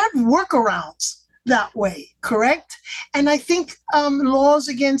we had workarounds that way, correct? And I think laws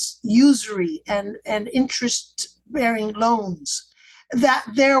against usury and interest-bearing loans, that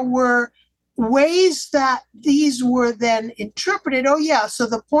there were ways that these were then interpreted. Oh, yeah, so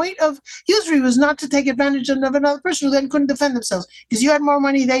the point of usury was not to take advantage of another person who then couldn't defend themselves because you had more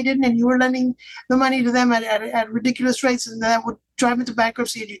money, they didn't, and you were lending the money to them at ridiculous rates, and that would drive them into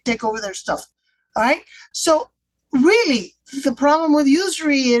bankruptcy and you take over their stuff. All right? So really, the problem with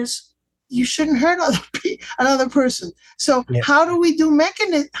usury is you shouldn't hurt another person. So yeah. How do we do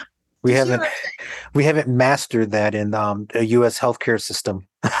mechanism? We haven't mastered that in the U.S. healthcare system.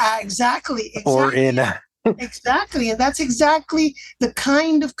 Exactly. Or in exactly, and that's exactly the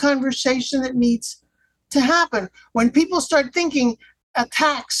kind of conversation that needs to happen. When people start thinking a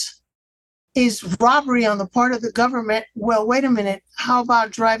tax is robbery on the part of the government, well, wait a minute. How about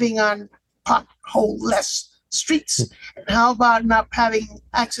driving on pothole-less streets? And how about not having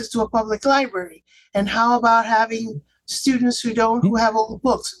access to a public library? And how about having students who have old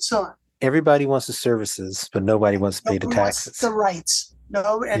books and so on? Everybody wants the services, but nobody wants to pay the taxes. The rights.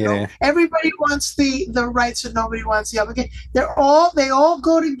 Everybody wants the rights, and nobody wants the obligation. They all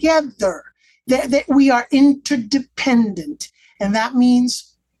go together. We are interdependent, and that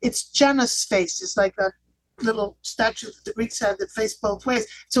means it's Janus face. It's like that little statue that the Greeks had that faced both ways.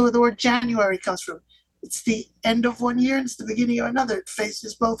 So where the word January comes from. It's the end of one year and it's the beginning of another. It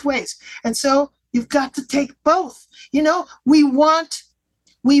faces both ways, and so you've got to take both. We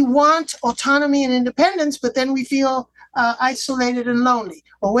want autonomy and independence, but then we feel isolated and lonely.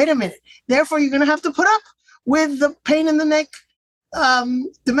 Well, wait a minute. Therefore, you're going to have to put up with the pain in the neck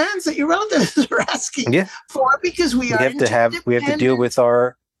demands that your relatives are asking for, because we have to deal with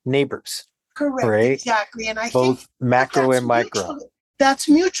our neighbors. Correct. Right? Exactly. And I both think macro and micro. That's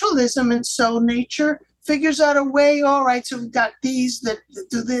mutualism, and so nature figures out a way. All right, so we've got these that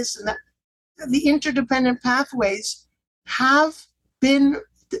do this and that. The interdependent pathways have been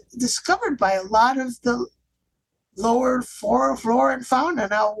discovered by a lot of the lower flora and fauna.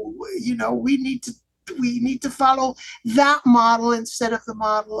 Now, we need to follow that model instead of the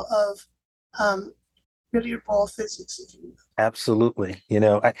model of billiard ball physics. Absolutely.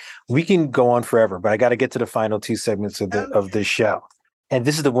 We can go on forever, but I got to get to the final two segments of this show. And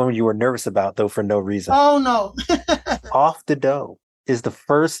this is the one you were nervous about, though, for no reason. Oh, no. Off the Dough is the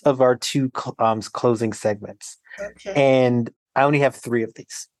first of our two closing segments. Okay. And I only have 3 of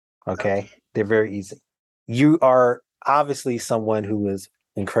these. Okay. They're very easy. You are obviously someone who is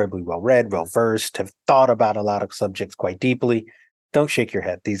incredibly well-read, well-versed, have thought about a lot of subjects quite deeply. Don't shake your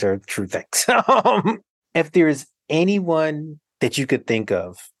head. These are true things. If there is anyone that you could think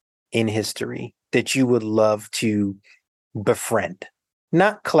of in history that you would love to befriend,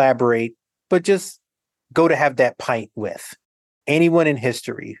 not collaborate, but just go to have that pint with? Anyone in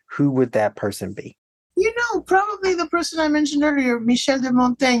history, who would that person be? Probably the person I mentioned earlier, Michel de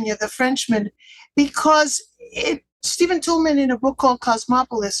Montaigne, the Frenchman, because Stephen Toulmin, in a book called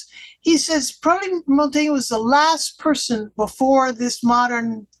Cosmopolis, he says probably Montaigne was the last person before this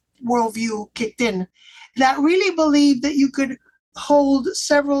modern worldview kicked in that really believed that you could hold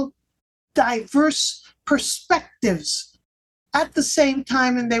several diverse perspectives at the same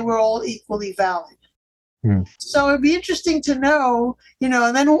time and they were all equally valid. So it'd be interesting to know,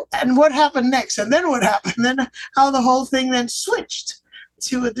 and what happened next, and then what happened, then how the whole thing then switched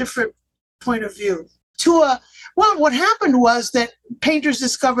to a different point of view. What happened was that painters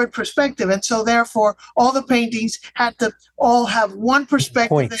discovered perspective, and so therefore all the paintings had to all have one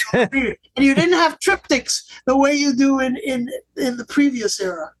perspective. And you didn't have triptychs the way you do in the previous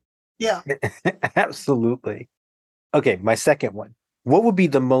era. Yeah. Absolutely. Okay, my second one. What would be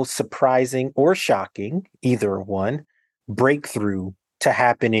the most surprising or shocking, either one, breakthrough to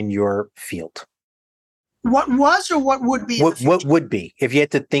happen in your field? What was or what would be? What would be if you had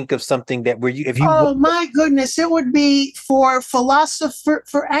to think of something that my goodness, it would be for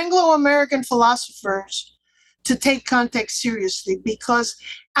Anglo-American philosophers to take context seriously, because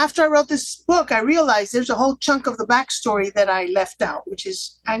after I wrote this book, I realized there's a whole chunk of the backstory that I left out, which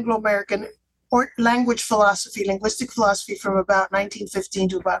is Anglo-American or language philosophy, linguistic philosophy from about 1915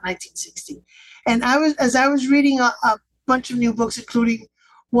 to about 1960. And as I was reading a bunch of new books, including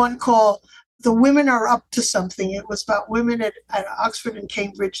one called The Women Are Up to Something. It was about women at Oxford and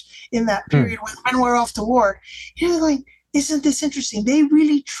Cambridge in that period when men were off to war. Like, isn't this interesting? They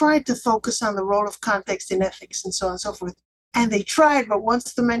really tried to focus on the role of context in ethics and so on and so forth. And they tried, but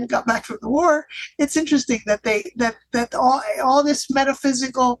once the men got back from the war, it's interesting that that all this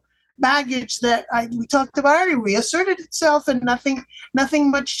metaphysical baggage that we talked about earlier reasserted itself, and nothing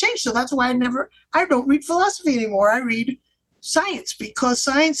much changed. So that's why I don't read philosophy anymore. I read science, because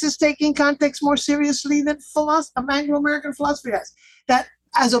science is taking context more seriously than Anglo-American philosophy has. That,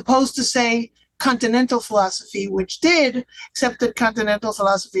 as opposed to, say, continental philosophy, which did, except that continental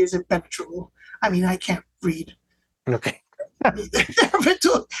philosophy is impenetrable. I mean, I can't read. Okay.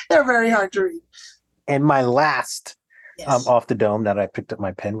 They're very hard to read. And my last, off the dome, that I picked up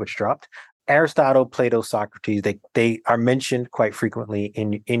my pen, which dropped, Aristotle, Plato, Socrates, they are mentioned quite frequently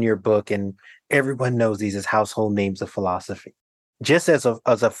in your book, and everyone knows these as household names of philosophy. Just as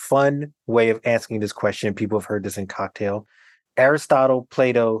a fun way of asking this question, people have heard this in cocktail. Aristotle,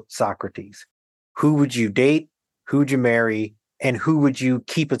 Plato, Socrates. Who would you date? Who would you marry? And who would you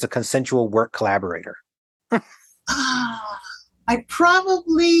keep as a consensual work collaborator? I'd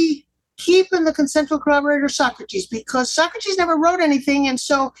probably keep in the consensual collaborator Socrates, because Socrates never wrote anything, and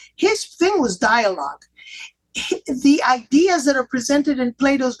so his thing was dialogue. The ideas that are presented in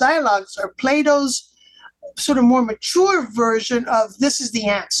Plato's dialogues are Plato's sort of more mature version of this is the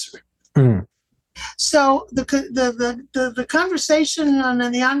answer. So the conversation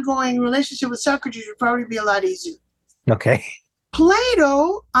and the ongoing relationship with Socrates would probably be a lot easier. Okay.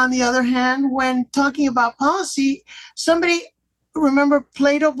 Plato, on the other hand, when talking about policy, remember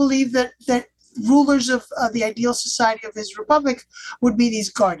Plato believed that rulers of the ideal society of his republic would be these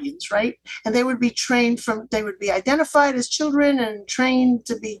guardians, right? And they would be they would be identified as children and trained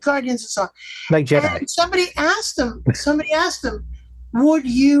to be guardians and so on. Like Jedi. And somebody asked him, would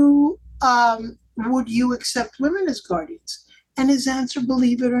you accept women as guardians? And his answer,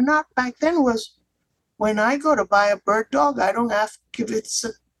 believe it or not, back then was, when I go to buy a bird dog, I don't ask if it's a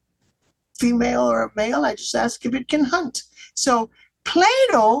female or a male. I just ask if it can hunt. So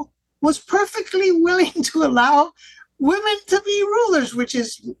Plato was perfectly willing to allow women to be rulers, which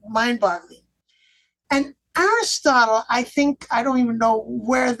is mind-boggling. And Aristotle, I don't even know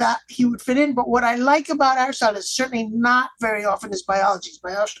where that he would fit in, but what I like about Aristotle is certainly not very often his biology. His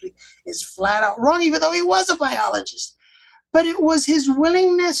biology is flat out wrong, even though he was a biologist. But it was his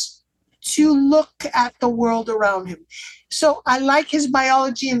willingness to look at the world around him. So I like his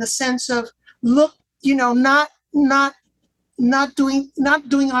biology in the sense of not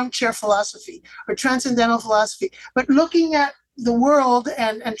doing armchair philosophy or transcendental philosophy, but looking at the world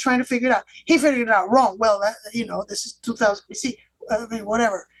and trying to figure it out. He figured it out wrong. Well, this is 2000 BC,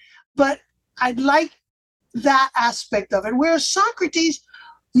 whatever. But I'd like that aspect of it. Whereas Socrates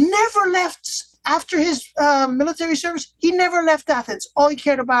never left. After his military service, he never left Athens. All he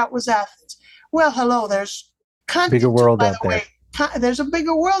cared about was Athens. Well, hello, there's bigger world out there. There's a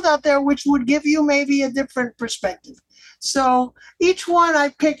bigger world out there, which would give you maybe a different perspective. So each one I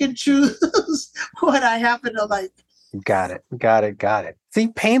pick and choose what I happen to like. Got it. See,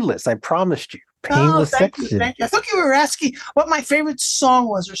 painless. I promised you. Oh, painless thank you, section. thank you. I thought you were asking what my favorite song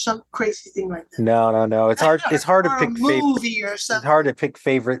was, or some crazy thing like that, No. It's hard. It's hard to or a pick favorite. movie or It's something. hard to pick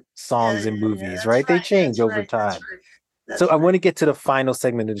favorite songs in Yeah. movies, That's right? They right. change That's over right. That's time. right. So That's I right. want to get to the final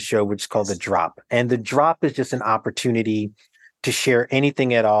segment of the show, which is called the Yes. drop. And the drop is just an opportunity to share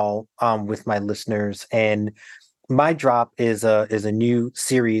anything at all with my listeners. And my drop is a new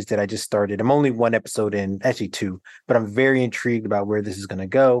series that I just started. I'm only one episode in, actually two, but I'm very intrigued about where this is going to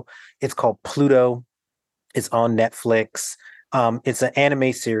go. It's called Pluto. It's on Netflix. It's an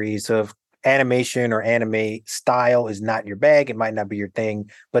anime series of animation or anime style is not your bag. It might not be your thing,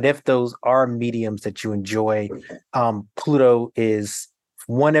 but if those are mediums that you enjoy, Pluto is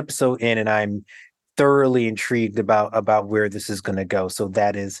one episode in, and I'm thoroughly intrigued about where this is going to go. So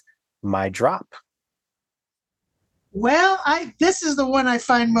that is my drop. Well, I this is the one I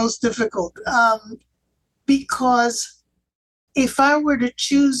find most difficult, because if I were to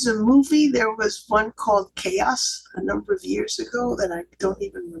choose a movie, there was one called Chaos a number of years ago that I don't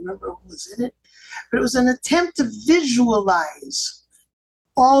even remember who was in it, but it was an attempt to visualize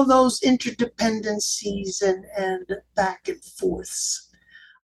all those interdependencies and back and forths.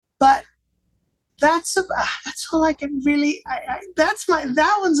 But that's all I can really.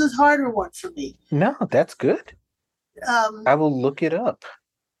 That one's a harder one for me. No, that's good. Um, I will look it up.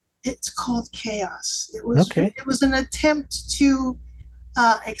 it's called Chaos. Okay. It was an attempt to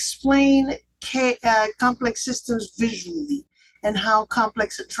explain complex systems visually and how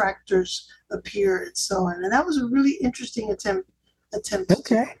complex attractors appear and so on. And that was a really interesting attempt to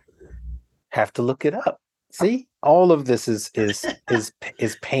Okay. Have to look it up. See, all of this is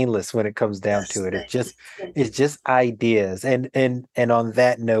painless when it comes down yes, to it. thank you, thank It's you. just ideas. And on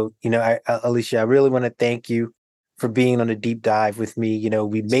that note, Alicia, I really want to thank you for being on a deep dive with me.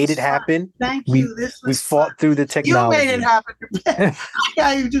 We This made it was fun. happen. Thank We you. This we was fun. fought through the You made it technology. happen.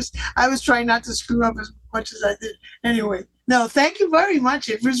 I was trying not to screw up as much as I did. Anyway, no, thank you very much.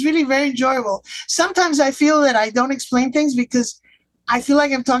 It was really very enjoyable. Sometimes I feel that I don't explain things because I feel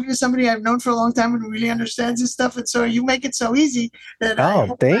like I'm talking to somebody I've known for a long time and who really understands this stuff. And so you make it so easy that I Oh,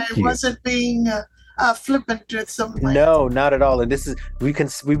 hope thank I you. wasn't being flippant with some of my No, not at all. And this is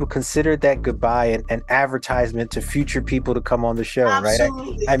we will consider that goodbye an advertisement to future people to come on the show, right?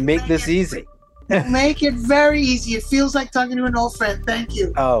 absolutely. I make this easy. You make it very easy. It feels like talking to an old friend. Thank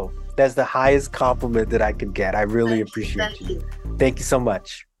you. Oh, that's the highest compliment that I could get. I really appreciate Thank you. Thank you so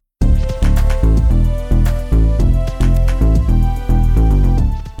much.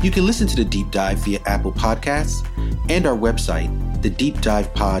 You can listen to The Deep Dive via Apple Podcasts and our website,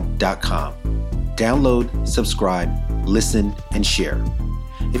 thedeepdivepod.com. Download, subscribe, listen, and share.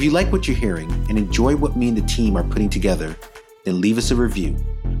 If you like what you're hearing and enjoy what me and the team are putting together, then leave us a review.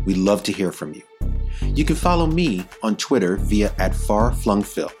 We'd love to hear from you. You can follow me on Twitter via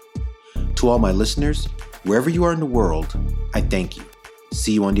 @FarFlungPhil. To all my listeners, wherever you are in the world, I thank you.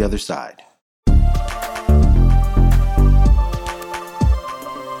 See you on the other side.